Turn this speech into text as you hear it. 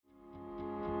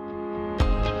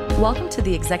Welcome to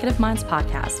the Executive Minds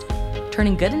Podcast,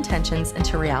 turning good intentions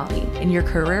into reality in your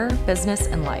career, business,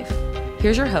 and life.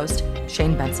 Here's your host,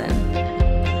 Shane Benson.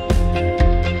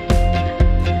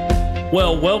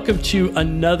 Well, welcome to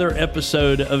another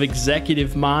episode of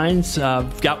Executive Minds.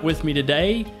 I've got with me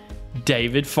today,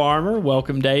 David Farmer.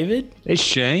 Welcome, David. Hey,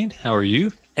 Shane. How are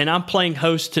you? And I'm playing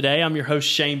host today. I'm your host,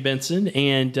 Shane Benson.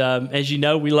 And as you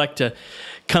know, we like to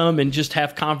come and just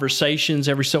have conversations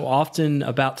every so often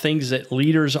about things that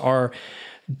leaders are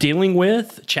dealing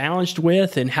with, challenged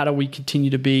with, and how do we continue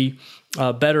to be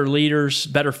better leaders,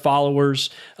 better followers,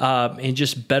 and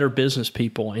just better business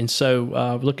people. And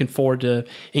so looking forward to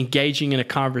engaging in a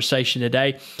conversation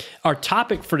today. Our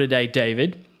topic for today,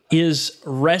 David, is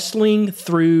wrestling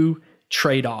through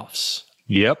trade-offs.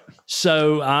 Yep.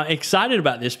 So excited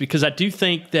about this because I do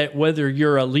think that whether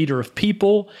you're a leader of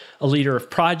people, a leader of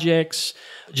projects,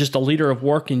 just a leader of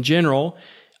work in general,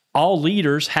 all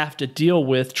leaders have to deal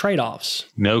with trade-offs.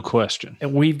 No question.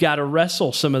 And we've got to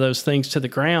wrestle some of those things to the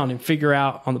ground and figure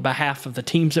out on the behalf of the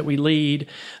teams that we lead,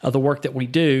 of the work that we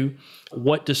do,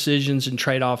 what decisions and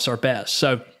trade-offs are best.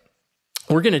 So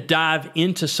we're going to dive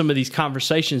into some of these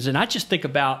conversations. And I just think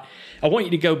about, I want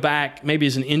you to go back maybe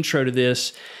as an intro to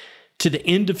this, to the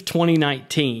end of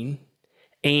 2019,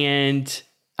 and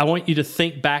I want you to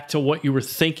think back to what you were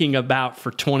thinking about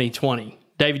for 2020.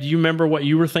 David, do you remember what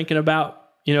you were thinking about,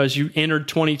 as you entered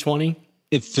 2020?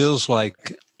 It feels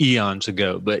like eons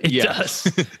ago, but It yeah. does.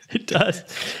 It does.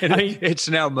 It's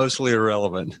now mostly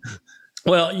irrelevant.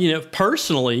 Well,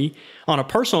 personally, on a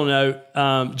personal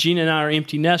note, Gina and I are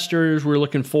empty nesters. We're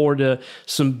looking forward to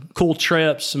some cool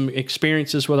trips, some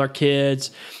experiences with our kids.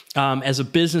 As a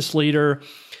business leader,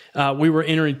 we were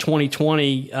entering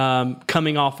 2020,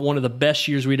 coming off one of the best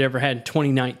years we'd ever had in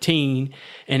 2019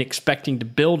 and expecting to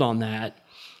build on that.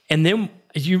 And then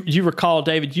you recall,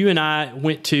 David, you and I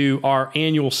went to our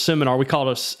annual seminar. We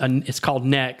called it's called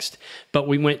Next, but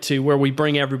we went to where we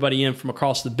bring everybody in from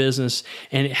across the business,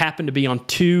 and it happened to be on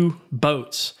two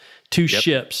boats, two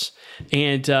ships.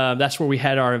 And that's where we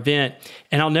had our event.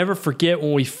 And I'll never forget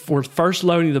when we were first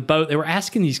loading the boat, they were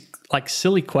asking these like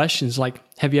silly questions like,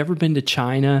 have you ever been to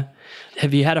China?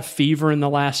 Have you had a fever in the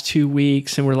last 2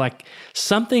 weeks? And we're like,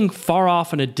 something far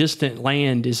off in a distant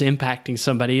land is impacting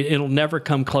somebody. It'll never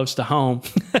come close to home.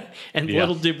 And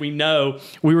little did we know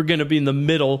we were going to be in the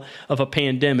middle of a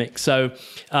pandemic. So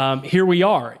here we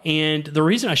are. And the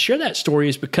reason I share that story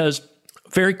is because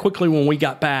very quickly when we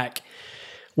got back,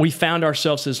 we found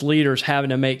ourselves as leaders having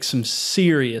to make some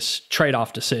serious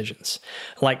trade-off decisions,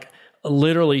 like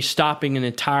literally stopping an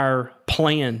entire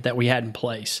plan that we had in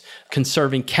place,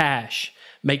 conserving cash,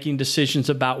 making decisions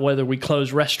about whether we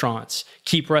close restaurants,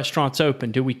 keep restaurants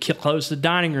open. Do we close the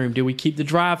dining room? Do we keep the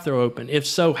drive-thru open? If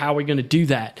so, how are we going to do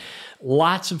that?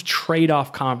 Lots of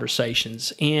trade-off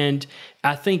conversations. And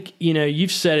I think,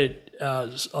 you've said it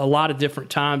a lot of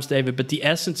different times, David, but the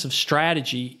essence of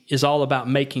strategy is all about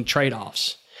making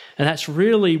trade-offs. And that's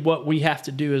really what we have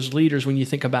to do as leaders when you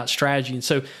think about strategy. And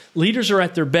so leaders are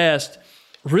at their best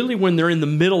really when they're in the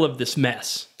middle of this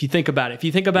mess. If you think about it, if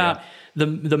you think about the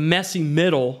messy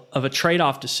middle of a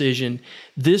trade-off decision,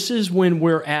 this is when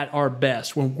we're at our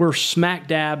best, when we're smack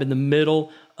dab in the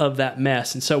middle of that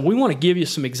mess. And so we want to give you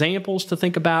some examples to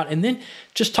think about and then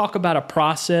just talk about a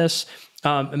process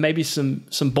and maybe some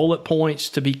bullet points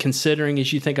to be considering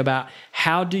as you think about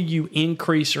how do you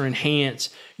increase or enhance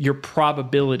your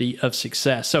probability of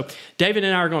success. So David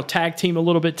and I are going to tag team a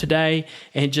little bit today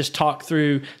and just talk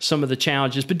through some of the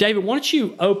challenges. But David, why don't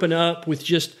you open up with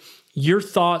just your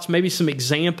thoughts, maybe some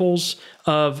examples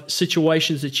of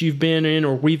situations that you've been in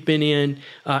or we've been in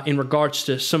regards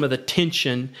to some of the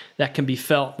tension that can be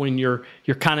felt when you're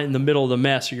kind of in the middle of the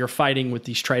mess or you're fighting with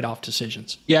these trade-off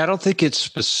decisions. Yeah, I don't think it's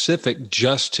specific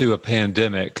just to a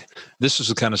pandemic. This is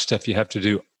the kind of stuff you have to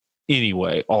do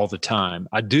anyway, all the time.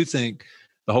 I do think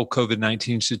the whole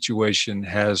COVID-19 situation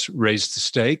has raised the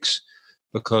stakes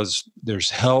because there's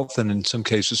health and in some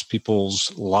cases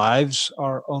people's lives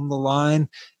are on the line.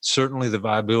 Certainly the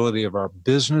viability of our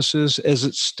businesses is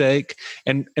at stake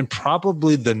and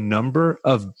probably the number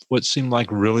of what seem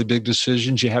like really big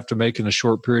decisions you have to make in a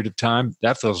short period of time,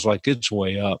 that feels like it's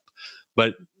way up.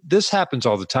 But this happens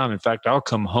all the time. In fact, I'll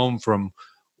come home from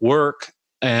work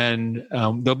and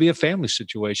there'll be a family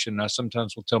situation. I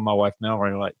sometimes will tell my wife,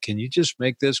 Mallory, like, can you just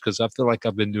make this? Because I feel like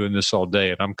I've been doing this all day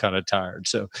and I'm kind of tired.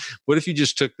 So what if you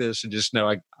just took this and just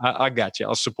know, I got you.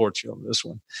 I'll support you on this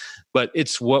one. But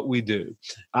it's what we do.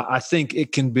 I think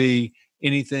it can be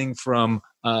anything from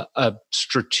a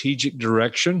strategic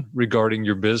direction regarding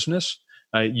your business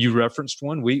You referenced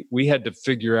one. We had to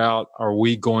figure out, are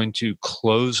we going to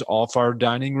close off our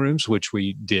dining rooms, which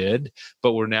we did,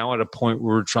 but we're now at a point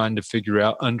where we're trying to figure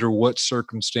out under what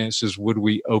circumstances would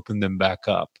we open them back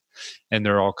up. And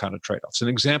they're all kind of trade-offs. An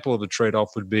example of a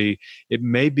trade-off would be, it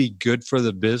may be good for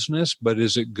the business, but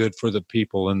is it good for the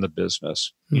people in the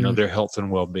business? Their health and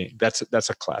well-being. That's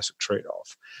a classic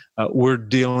trade-off. We're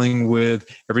dealing with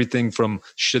everything from,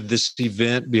 should this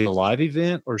event be a live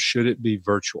event or should it be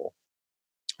virtual?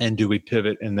 And do we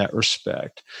pivot in that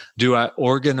respect? Do I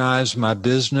organize my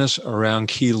business around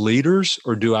key leaders,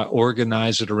 or do I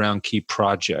organize it around key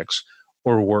projects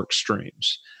or work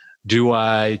streams? Do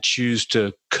I choose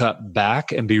to cut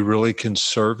back and be really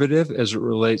conservative as it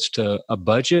relates to a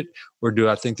budget? Or do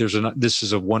I think this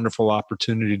is a wonderful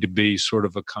opportunity to be sort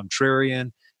of a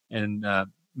contrarian and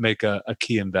make a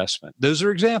key investment? Those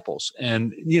are examples.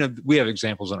 And, we have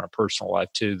examples in our personal life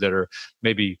too that are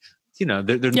maybe, do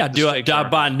I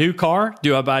buy a new car?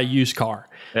 Do I buy a used car?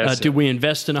 Do we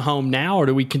invest in a home now, or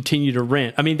do we continue to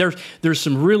rent? I mean, there's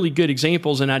some really good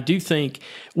examples, and I do think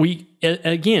we,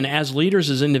 again, as leaders,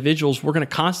 as individuals, we're going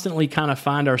to constantly kind of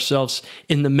find ourselves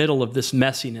in the middle of this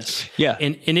messiness. Yeah,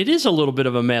 and it is a little bit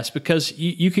of a mess because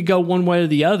you could go one way or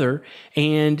the other,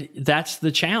 and that's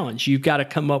the challenge. You've got to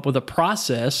come up with a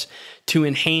process to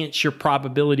enhance your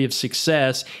probability of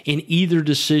success in either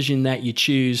decision that you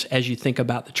choose as you think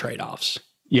about the trade-offs.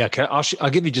 Yeah, I'll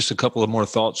give you just a couple of more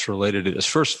thoughts related to this.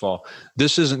 First of all,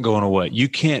 this isn't going away. You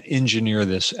can't engineer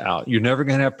this out. You're never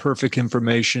going to have perfect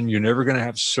information. You're never going to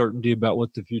have certainty about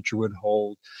what the future would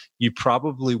hold. You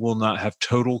probably will not have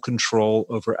total control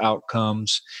over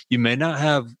outcomes. You may not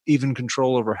have even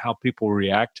control over how people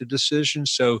react to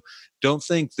decisions. So don't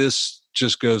think this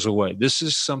just goes away. This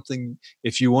is something,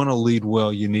 if you want to lead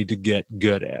well, you need to get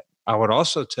good at. I would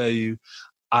also tell you,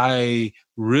 I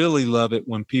really love it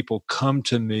when people come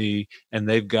to me and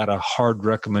they've got a hard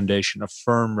recommendation, a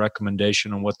firm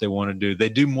recommendation on what they want to do. They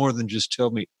do more than just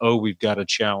tell me, oh, we've got a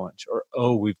challenge, or,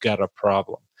 oh, we've got a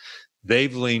problem.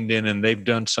 They've leaned in and they've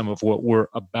done some of what we're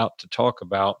about to talk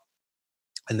about,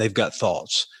 and they've got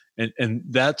thoughts. And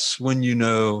that's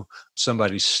when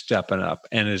somebody's stepping up.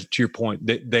 And as to your point,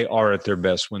 they are at their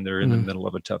best when they're in the middle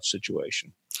of a tough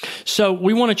situation. So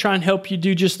we want to try and help you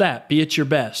do just that. Be at your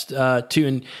best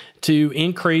to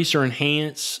increase or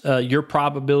enhance your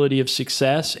probability of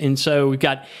success. And so we've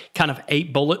got kind of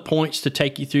 8 bullet points to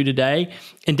take you through today.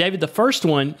 And David, the first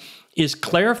one is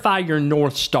clarify your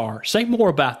North Star. Say more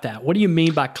about that. What do you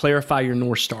mean by clarify your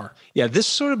North Star? Yeah, this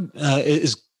sort of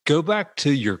is go back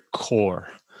to your core,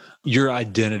 your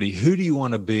identity. Who do you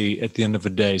want to be at the end of the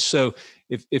day? So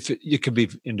if it could be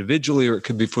individually, or it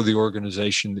could be for the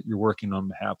organization that you're working on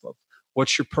behalf of.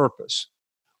 What's your purpose?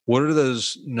 What are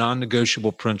those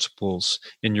non-negotiable principles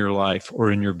in your life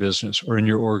or in your business or in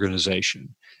your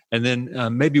organization? And then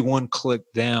maybe one click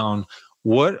down,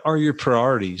 what are your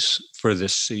priorities for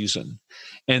this season?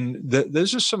 And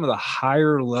those are some of the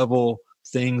higher level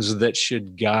things that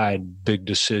should guide big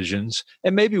decisions.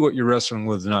 And maybe what you're wrestling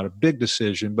with is not a big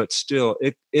decision, but still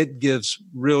it gives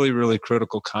really, really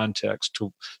critical context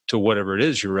to whatever it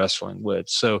is you're wrestling with.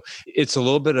 So it's a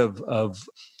little bit of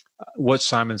what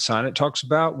Simon Sinek talks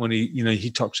about when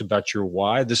he talks about your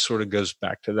why. This sort of goes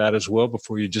back to that as well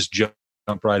before you just jump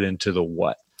right into the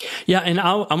what. Yeah, and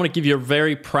I'm going to give you a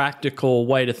very practical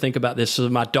way to think about this. So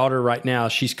my daughter right now,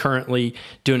 she's currently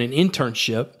doing an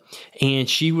internship, and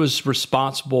she was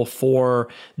responsible for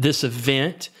this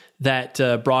event that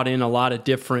brought in a lot of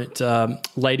different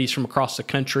ladies from across the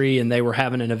country, and they were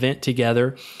having an event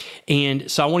together. And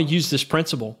so I want to use this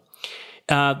principle.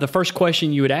 The first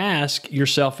question you would ask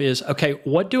yourself is, okay,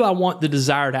 what do I want the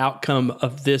desired outcome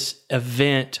of this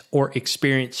event or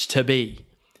experience to be?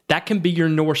 That can be your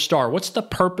North Star. What's the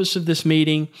purpose of this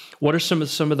meeting? What are some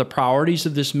of the priorities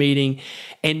of this meeting?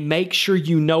 And make sure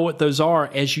you know what those are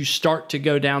as you start to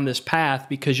go down this path,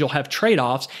 because you'll have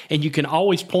trade-offs, and you can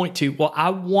always point to, well,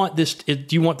 I want this. Do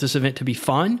you want this event to be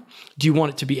fun? Do you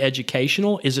want it to be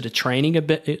educational? Is it a training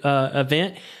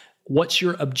event? What's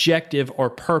your objective or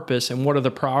purpose, and what are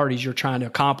the priorities you're trying to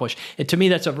accomplish? And to me,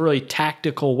 that's a really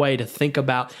tactical way to think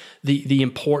about the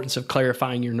importance of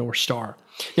clarifying your North Star.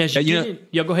 Now,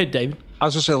 go ahead, David. I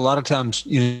was going to say, a lot of times,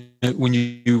 when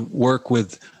you work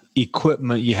with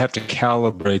equipment, you have to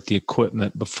calibrate the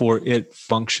equipment before it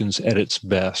functions at its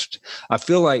best. I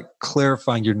feel like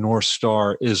clarifying your North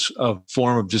Star is a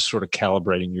form of just sort of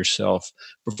calibrating yourself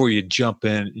before you jump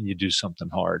in and you do something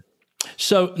hard.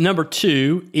 So number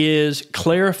 2 is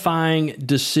clarifying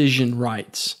decision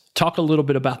rights. Talk a little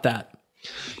bit about that.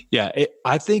 Yeah,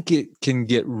 I think it can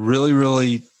get really,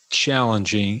 really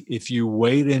challenging if you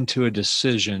wade into a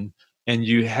decision and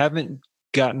you haven't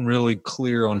gotten really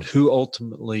clear on who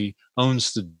ultimately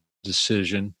owns the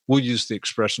decision. We'll use the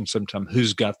expression sometime,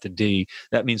 who's got the D.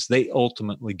 That means they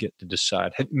ultimately get to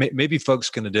decide. Maybe folks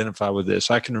can identify with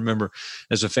this. I can remember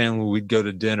as a family, we'd go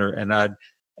to dinner and I'd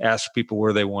ask people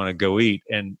where they want to go eat.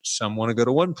 And some want to go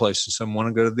to one place and some want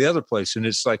to go to the other place. And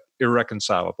it's like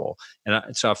irreconcilable.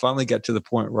 So I finally got to the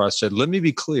point where I said, let me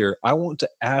be clear. I want to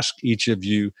ask each of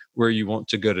you where you want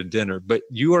to go to dinner, but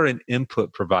you are an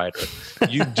input provider.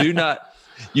 You do not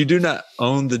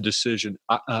own the decision.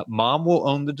 Mom will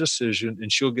own the decision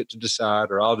and she'll get to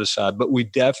decide, or I'll decide, but we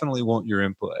definitely want your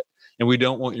input. And we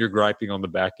don't want your griping on the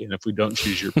back end if we don't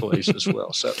choose your place as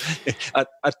well. So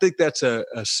I think that's a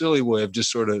silly way of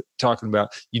just sort of talking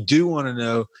about, you do want to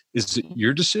know, is it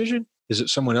your decision? Is it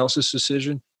someone else's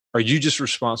decision? Are you just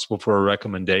responsible for a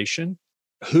recommendation?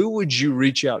 Who would you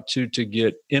reach out to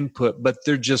get input? But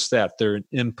they're just that. They're an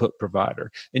input provider.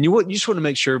 And you just want to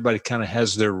make sure everybody kind of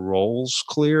has their roles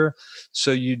clear so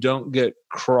you don't get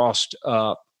crossed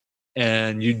up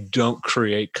and you don't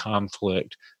create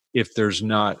conflict if there's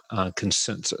not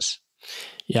consensus.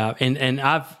 Yeah. And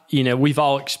we've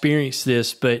all experienced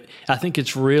this, but I think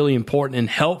it's really important and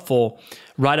helpful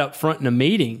right up front in a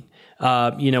meeting.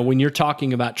 When you're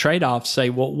talking about trade-offs, say,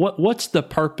 well, what's the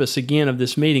purpose again of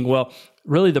this meeting? Well,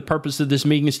 really the purpose of this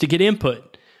meeting is to get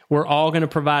input. We're all going to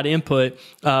provide input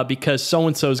because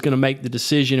so-and-so is going to make the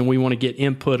decision and we want to get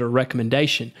input or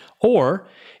recommendation. Or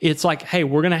it's like, hey,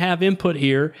 we're going to have input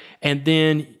here, and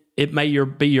then it may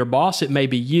be your boss, it may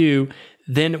be you,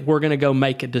 then we're going to go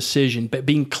make a decision. But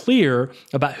being clear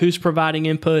about who's providing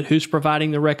input, who's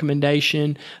providing the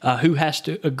recommendation, who has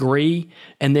to agree,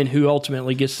 and then who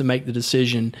ultimately gets to make the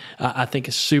decision, I think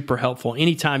is super helpful.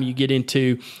 Anytime you get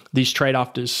into these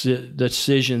trade-off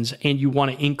decisions and you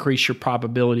want to increase your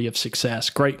probability of success.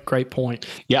 Great point.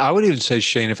 Yeah, I would even say,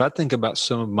 Shane, if I think about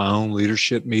some of my own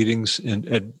leadership meetings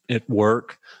at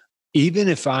work, even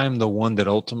if I'm the one that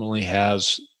ultimately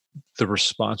has the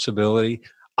responsibility,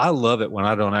 I love it when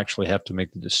I don't actually have to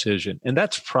make the decision. And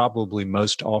that's probably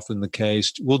most often the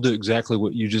case. We'll do exactly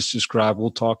what you just described.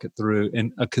 We'll talk it through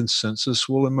and a consensus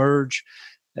will emerge,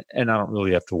 and I don't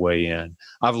really have to weigh in.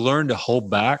 I've learned to hold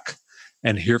back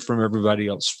and hear from everybody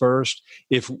else first.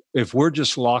 If we're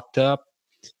just locked up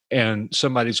and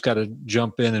somebody's got to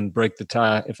jump in and break the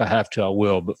tie, if I have to, I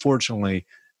will. But fortunately,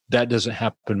 that doesn't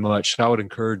happen much. So I would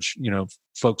encourage,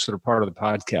 folks that are part of the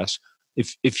podcast,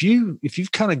 if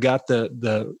you've kind of got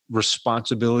the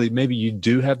responsibility, maybe you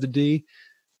do have the D,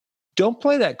 don't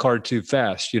play that card too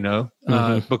fast,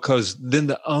 because then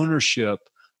the ownership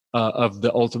of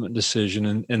the ultimate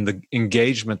decision and the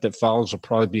engagement that follows will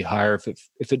probably be higher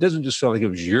if it doesn't just feel like it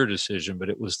was your decision, but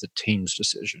it was the team's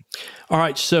decision. All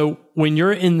right. So when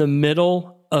you're in the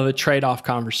middle of a trade-off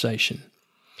conversation,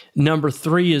 number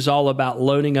 3 is all about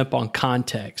loading up on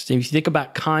context. And if you think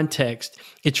about context,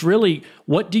 it's really,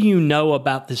 what do you know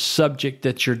about the subject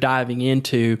that you're diving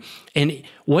into? And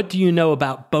what do you know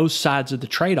about both sides of the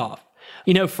trade-off?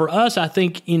 For us, I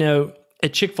think,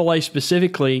 at Chick-fil-A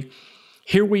specifically,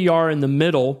 here we are in the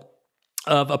middle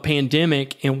of a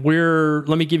pandemic, and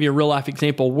let me give you a real life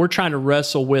example. We're trying to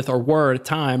wrestle with, or were at a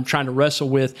time trying to wrestle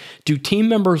with, do team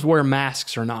members wear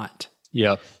masks or not?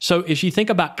 Yeah. So if you think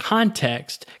about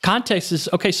context is,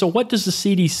 okay, so what does the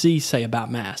CDC say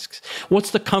about masks?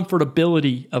 What's the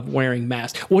comfortability of wearing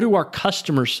masks? What do our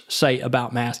customers say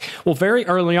about masks? Well, very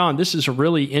early on, this is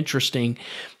really interesting.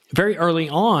 Very early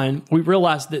on, we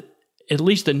realized that, at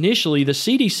least initially, the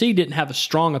CDC didn't have a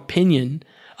strong opinion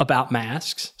about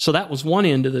masks. So that was one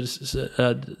end of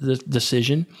the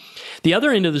decision. The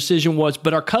other end of the decision was,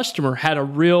 but our customer had a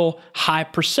real high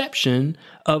perception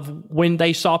of, when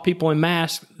they saw people in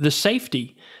masks, the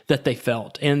safety that they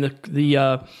felt, and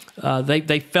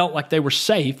they felt like they were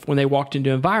safe when they walked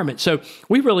into an environment. So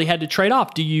we really had to trade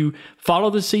off. Do you follow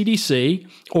the CDC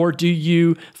or do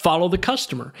you follow the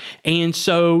customer? And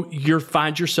so you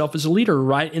find yourself as a leader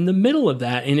right in the middle of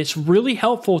that. And it's really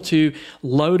helpful to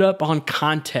load up on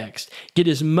context, get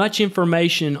as much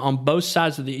information on both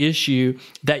sides of the issue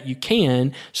that you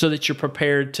can, so that you're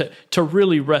prepared to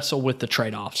really wrestle with the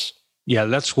trade-offs. Yeah,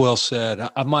 that's well said.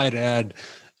 I might add,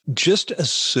 just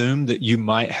assume that you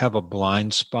might have a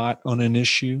blind spot on an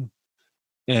issue.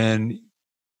 And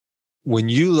when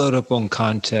you load up on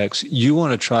context, you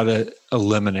want to try to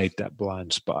eliminate that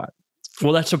blind spot.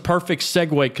 Well, that's a perfect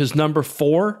segue, because number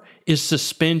 4 is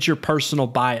suspend your personal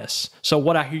bias. So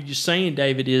what I hear you saying,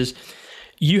 David, is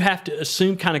you have to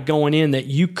assume, kind of going in, that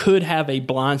you could have a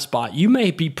blind spot. You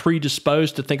may be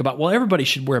predisposed to think about, well, everybody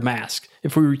should wear masks,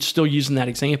 if we were still using that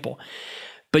example.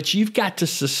 but you've got to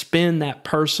suspend that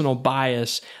personal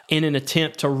bias in an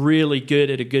attempt to really get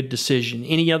at a good decision.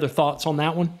 Any other thoughts on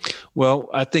that one? Well,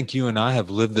 I think you and I have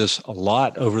lived this a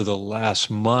lot over the last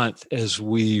month as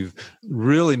we've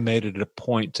really made it a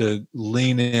point to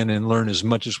lean in and learn as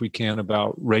much as we can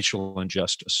about racial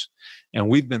injustice. And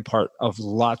we've been part of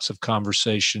lots of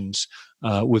conversations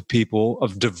with people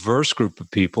of diverse group of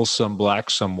people, some Black,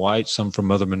 some white, some from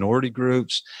other minority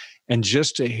groups. And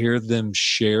just to hear them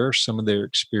share some of their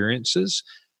experiences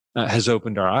has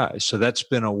opened our eyes. So that's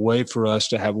been a way for us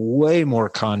to have way more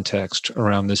context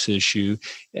around this issue.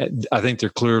 I think there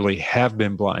clearly have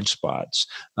been blind spots.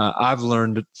 I've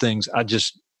learned things I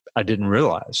didn't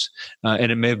realize.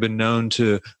 And it may have been known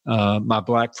to my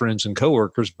Black friends and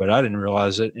coworkers, but I didn't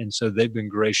realize it. And so they've been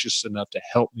gracious enough to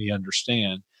help me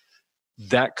understand.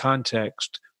 That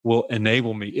context will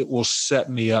enable me. It will set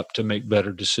me up to make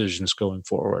better decisions going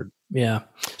forward. Yeah.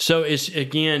 So it's,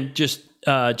 again, just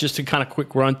a kind of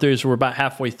quick run through, so we're about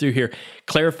halfway through here.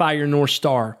 Clarify your North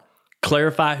Star.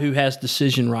 Clarify who has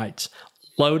decision rights.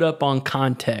 Load up on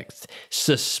context.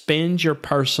 Suspend your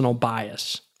personal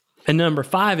bias. And number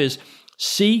 5 is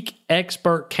seek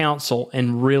expert counsel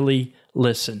and really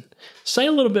listen. Say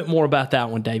a little bit more about that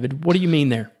one, David. What do you mean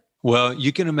there? Well,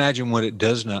 you can imagine what it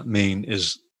does not mean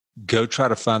is go try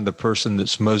to find the person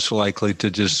that's most likely to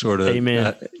just sort of,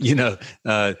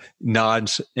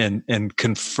 nods and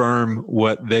confirm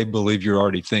what they believe you're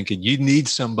already thinking. You need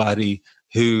somebody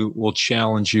who will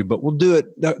challenge you, but will do it.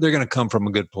 They're going to come from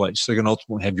a good place. They're going to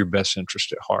ultimately have your best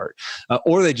interest at heart.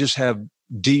 Or they just have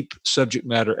deep subject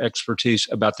matter expertise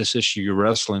about this issue you're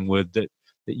wrestling with that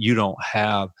you don't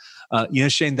have.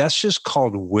 Shane, that's just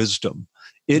called wisdom.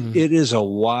 It is a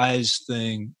wise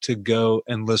thing to go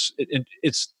and listen.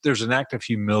 There's an act of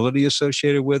humility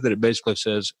associated with it. It basically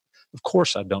says, of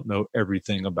course, I don't know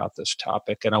everything about this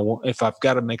topic, and if I've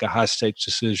got to make a high stakes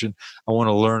decision, I want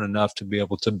to learn enough to be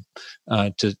able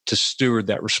to steward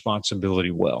that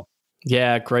responsibility well.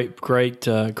 Yeah, great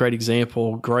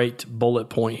example. Great bullet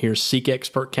point here. Seek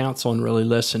expert counsel and really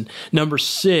listen. Number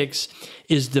 6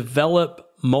 is develop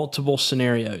multiple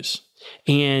scenarios.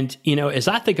 And, as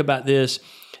I think about this,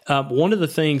 one of the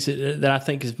things that I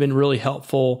think has been really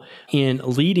helpful in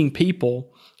leading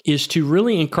people is to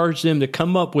really encourage them to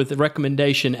come up with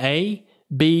recommendation A,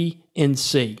 B, and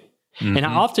C. Mm-hmm. And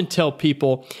I often tell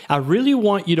people, I really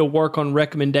want you to work on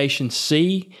recommendation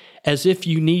C as if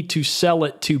you need to sell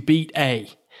it to beat A.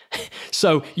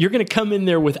 So you're going to come in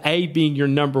there with A being your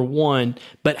number 1,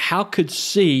 but how could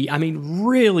C,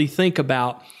 really think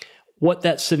about what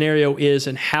that scenario is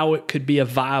and how it could be a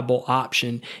viable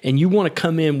option. And you want to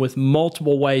come in with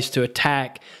multiple ways to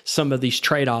attack some of these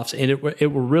trade-offs. And it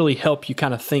will really help you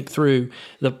kind of think through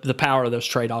the power of those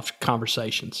trade-off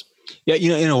conversations. Yeah,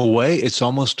 in a way, it's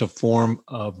almost a form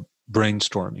of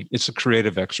brainstorming. It's a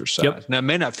creative exercise. Yep. Now, it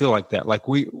may not feel like that. Like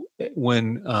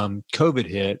when COVID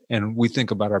hit and we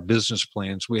think about our business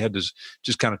plans, we had to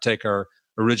just kind of take our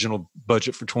original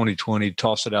budget for 2020,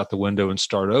 toss it out the window and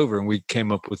start over. And we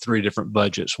came up with 3 different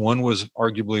budgets. One was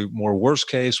arguably more worst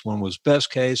case, one was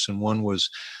best case, and one was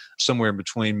somewhere in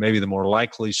between, maybe the more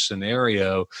likely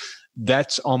scenario.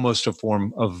 That's almost a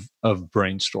form of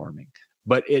brainstorming.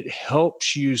 But it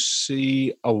helps you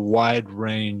see a wide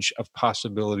range of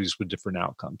possibilities with different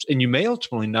outcomes. And you may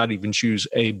ultimately not even choose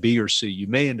A, B, or C. You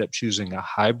may end up choosing a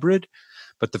hybrid.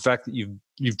 But the fact that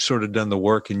you've sort of done the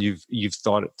work and you've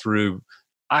thought it through,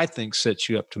 I think sets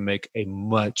you up to make a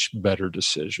much better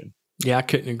decision. Yeah, I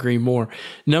couldn't agree more.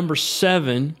 Number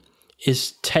 7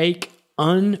 is take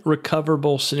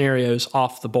unrecoverable scenarios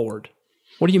off the board.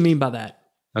 What do you mean by that?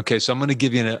 Okay, so I'm going to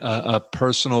give you a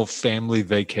personal family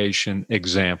vacation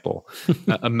example.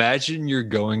 Imagine you're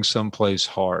going someplace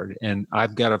hard, and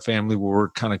I've got a family where we're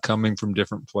kind of coming from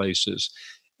different places.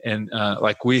 And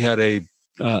like we had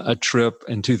a trip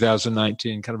in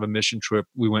 2019, kind of a mission trip.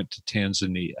 We went to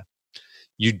Tanzania.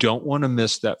 You don't want to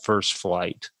miss that first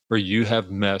flight or you have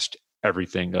messed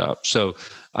everything up. So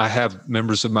I have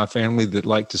members of my family that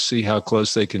like to see how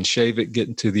close they can shave it,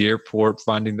 getting to the airport,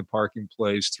 finding the parking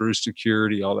place, through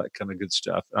security, all that kind of good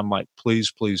stuff. I'm like,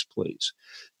 please, please, please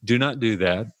do not do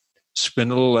that. Spend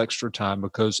a little extra time,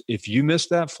 because if you miss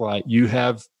that flight,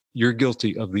 you're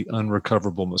guilty of the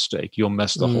unrecoverable mistake. You'll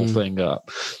mess the whole thing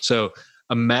up. So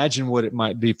imagine what it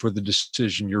might be for the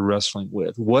decision you're wrestling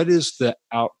with. What is the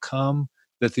outcome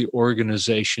that the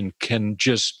organization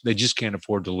they just can't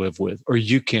afford to live with, or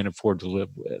you can't afford to live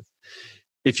with?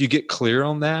 If you get clear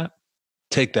on that,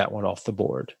 take that one off the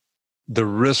board. The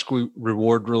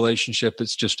risk-reward relationship,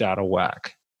 it's just out of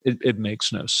whack. It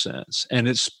makes no sense. And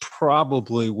it's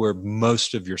probably where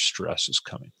most of your stress is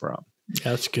coming from.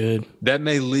 That's good. That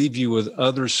may leave you with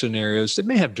other scenarios that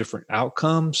may have different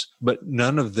outcomes, but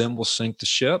none of them will sink the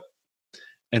ship,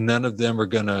 and none of them are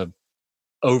going to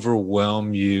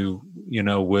overwhelm you,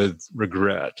 with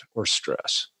regret or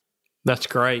stress. That's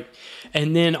great.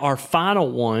 And then our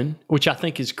final one, which I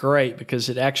think is great because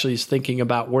it actually is thinking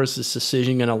about where's this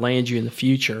decision going to land you in the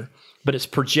future, but it's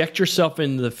project yourself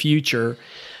into the future.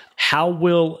 How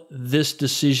will this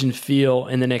decision feel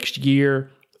in the next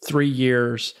year, 3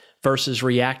 years, versus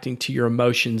reacting to your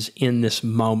emotions in this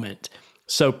moment?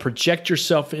 So project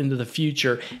yourself into the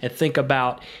future and think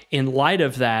about, in light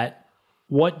of that,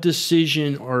 what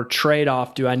decision or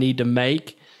trade-off do I need to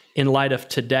make in light of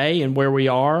today and where we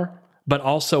are, but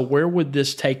also where would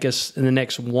this take us in the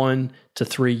next 1 to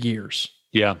 3 years?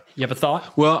 Yeah. You have a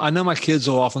thought? Well, I know my kids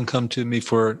will often come to me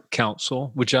for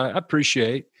counsel, which I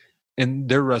appreciate, and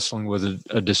they're wrestling with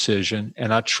a decision,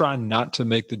 and I try not to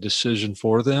make the decision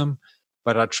for them,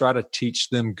 but I try to teach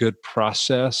them good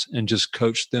process and just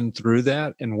coach them through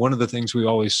that. And one of the things we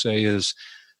always say is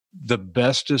the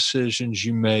best decisions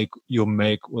you'll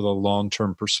make with a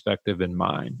long-term perspective in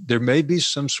mind. There may be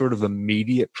some sort of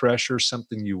immediate pressure,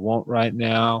 something you want right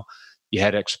now. You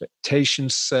had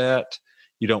expectations set.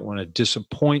 You don't want to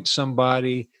disappoint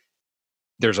somebody.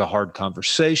 There's a hard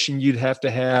conversation you'd have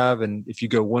to have. And if you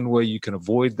go one way, you can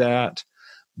avoid that.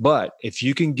 But if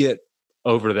you can get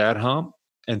over that hump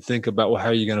and think about, well, how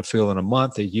are you going to feel in a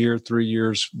month, a year, 3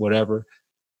 years, whatever,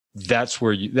 that's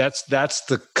where that's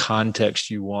the context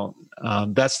you want.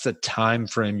 That's the time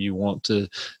frame you want to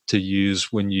use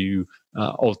when you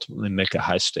ultimately make a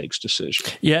high stakes decision.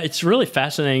 Yeah, it's really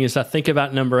fascinating. As I think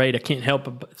about number 8, I can't help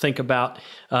but think about,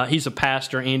 he's a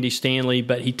pastor, Andy Stanley,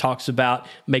 but he talks about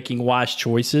making wise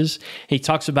choices. He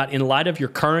talks about, in light of your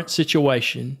current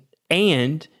situation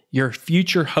and your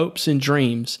future hopes and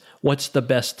dreams, what's the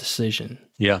best decision?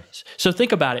 Yeah. So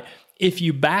think about it. If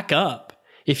you back up,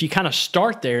 if you kind of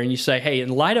start there and you say, hey, in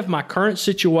light of my current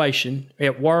situation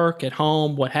at work, at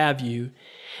home, what have you,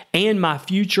 and my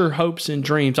future hopes and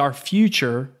dreams, our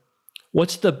future,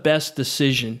 what's the best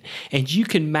decision? And you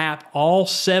can map all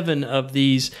 7 of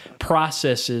these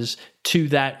processes to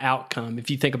that outcome. If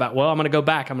you think about, well, I'm going to go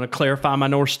back. I'm going to clarify my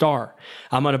North Star.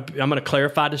 I'm going to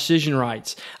clarify decision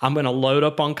rights. I'm going to load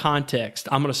up on context.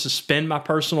 I'm going to suspend my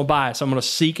personal bias. I'm going to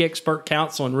seek expert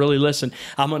counsel and really listen.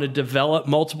 I'm going to develop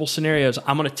multiple scenarios.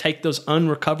 I'm going to take those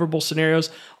unrecoverable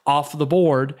scenarios off the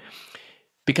board,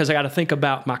 because I got to think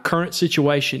about my current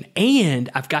situation and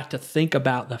I've got to think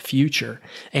about the future.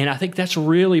 And I think that's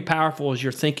really powerful as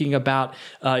you're thinking about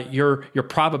your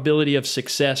probability of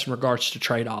success in regards to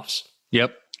trade-offs.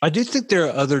 Yep. I do think there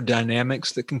are other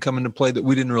dynamics that can come into play that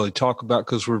we didn't really talk about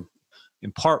because we're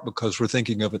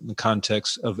thinking of it in the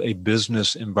context of a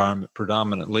business environment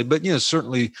predominantly. But,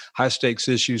 certainly high stakes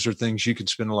issues are things you could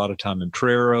spend a lot of time in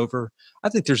prayer over. I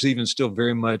think there's even still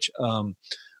very much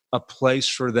a place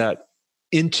for that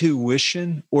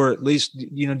intuition, or at least, do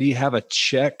you have a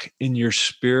check in your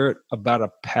spirit about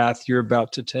a path you're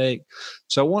about to take?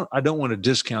 So I don't want to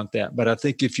discount that, but I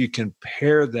think if you can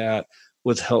pair that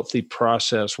with healthy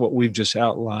process, what we've just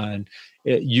outlined,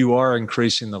 you are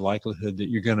increasing the likelihood that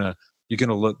you're going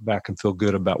to look back and feel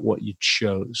good about what you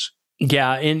chose.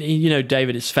 Yeah. And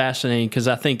David, it's fascinating because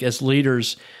I think as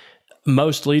leaders,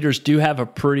 most leaders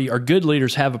good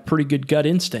leaders have a pretty good gut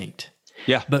instinct.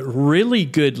 Yeah. But really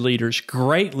good leaders,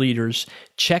 great leaders,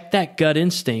 check that gut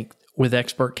instinct with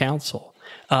expert counsel.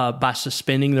 By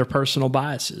suspending their personal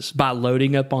biases, by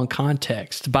loading up on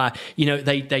context, by,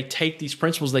 they take these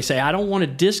principles, they say, I don't want to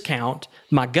discount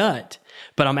my gut,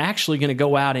 but I'm actually going to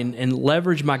go out and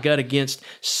leverage my gut against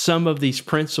some of these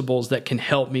principles that can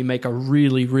help me make a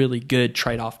really, really good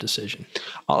trade-off decision.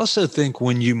 I also think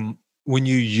when you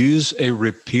use a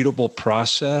repeatable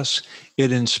process,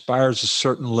 it inspires a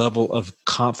certain level of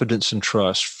confidence and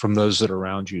trust from those that are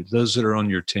around you, those that are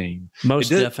on your team. Most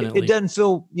definitely. It doesn't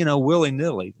feel,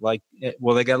 willy-nilly, like,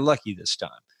 well, they got lucky this time.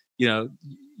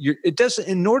 It doesn't,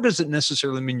 and nor does it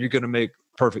necessarily mean you're going to make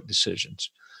perfect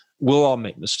decisions. We'll all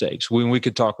make mistakes. We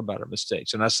could talk about our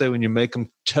mistakes. And I say when you make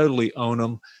them, totally own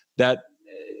them,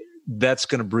 that's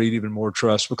going to breed even more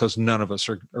trust, because none of us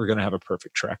are going to have a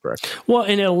perfect track record. Well,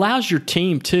 and it allows your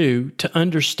team too to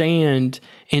understand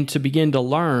and to begin to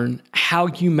learn how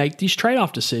you make these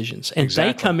trade-off decisions. And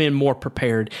They come in more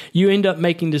prepared. You end up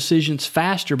making decisions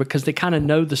faster because they kind of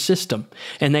know the system,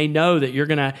 and they know that you're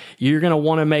going to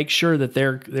want to make sure that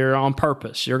they're on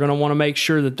purpose. You're going to want to make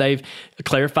sure that they've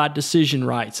clarified decision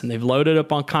rights and they've loaded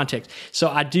up on context. So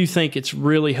I do think it's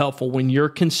really helpful when you're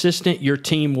consistent, your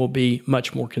team will be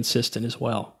much more consistent as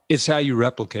well. It's how you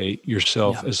replicate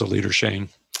yourself as a leader, Shane.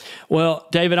 Well,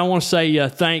 David, I want to say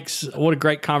thanks. What a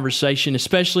great conversation,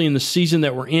 especially in the season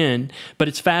that we're in. But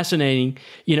it's fascinating.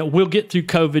 We'll get through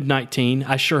COVID-19,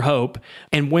 I sure hope.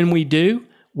 And when we do,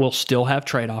 we'll still have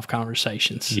trade-off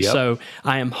conversations. Yep. So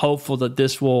I am hopeful that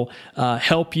this will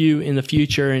help you in the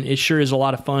future. And it sure is a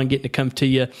lot of fun getting to come to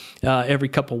you every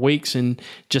couple of weeks and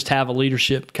just have a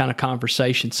leadership kind of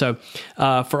conversation. So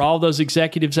for all those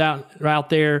executives out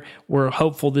there, we're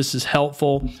hopeful this is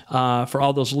helpful. For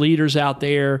all those leaders out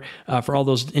there, for all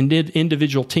those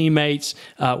individual teammates,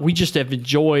 we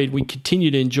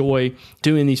continue to enjoy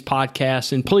doing these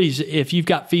podcasts. And please, if you've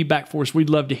got feedback for us, we'd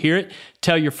love to hear it.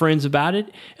 Tell your friends about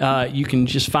it. You can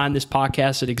just find this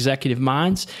podcast at Executive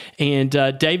Minds. And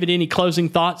David, any closing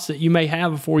thoughts that you may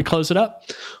have before we close it up?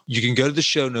 You can go to the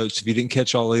show notes if you didn't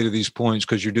catch all 8 of these points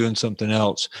because you're doing something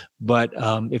else. But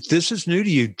if this is new to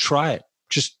you, try it.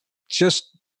 Just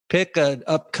pick an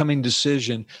upcoming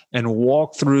decision and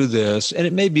walk through this. And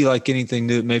it may be like anything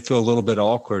new. It may feel a little bit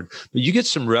awkward, but you get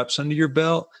some reps under your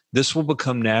belt. This will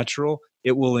become natural.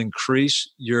 It will increase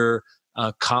your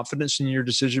confidence in your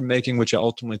decision making, which I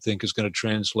ultimately think is going to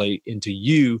translate into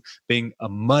you being a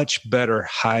much better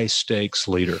high stakes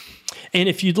leader. And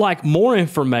if you'd like more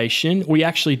information, we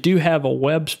actually do have a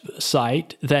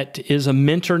website that is a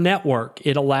mentor network.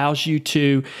 It allows you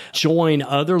to join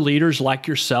other leaders like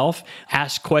yourself,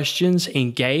 ask questions,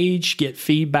 engage, get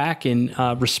feedback and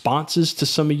responses to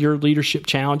some of your leadership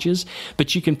challenges.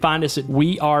 But you can find us at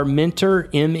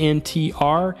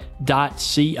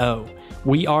wearementor.co.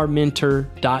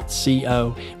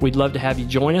 wearementor.co. We'd love to have you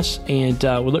join us, and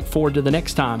we look forward to the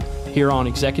next time here on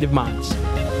Executive Minds.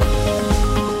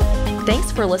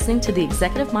 Thanks for listening to the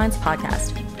Executive Minds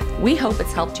podcast. We hope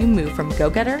it's helped you move from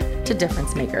go-getter to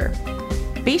difference maker.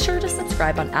 Be sure to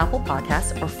subscribe on Apple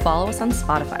Podcasts or follow us on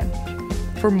Spotify.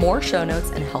 For more show notes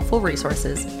and helpful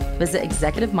resources, visit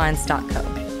executiveminds.co.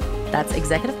 That's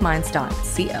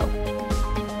executiveminds.co.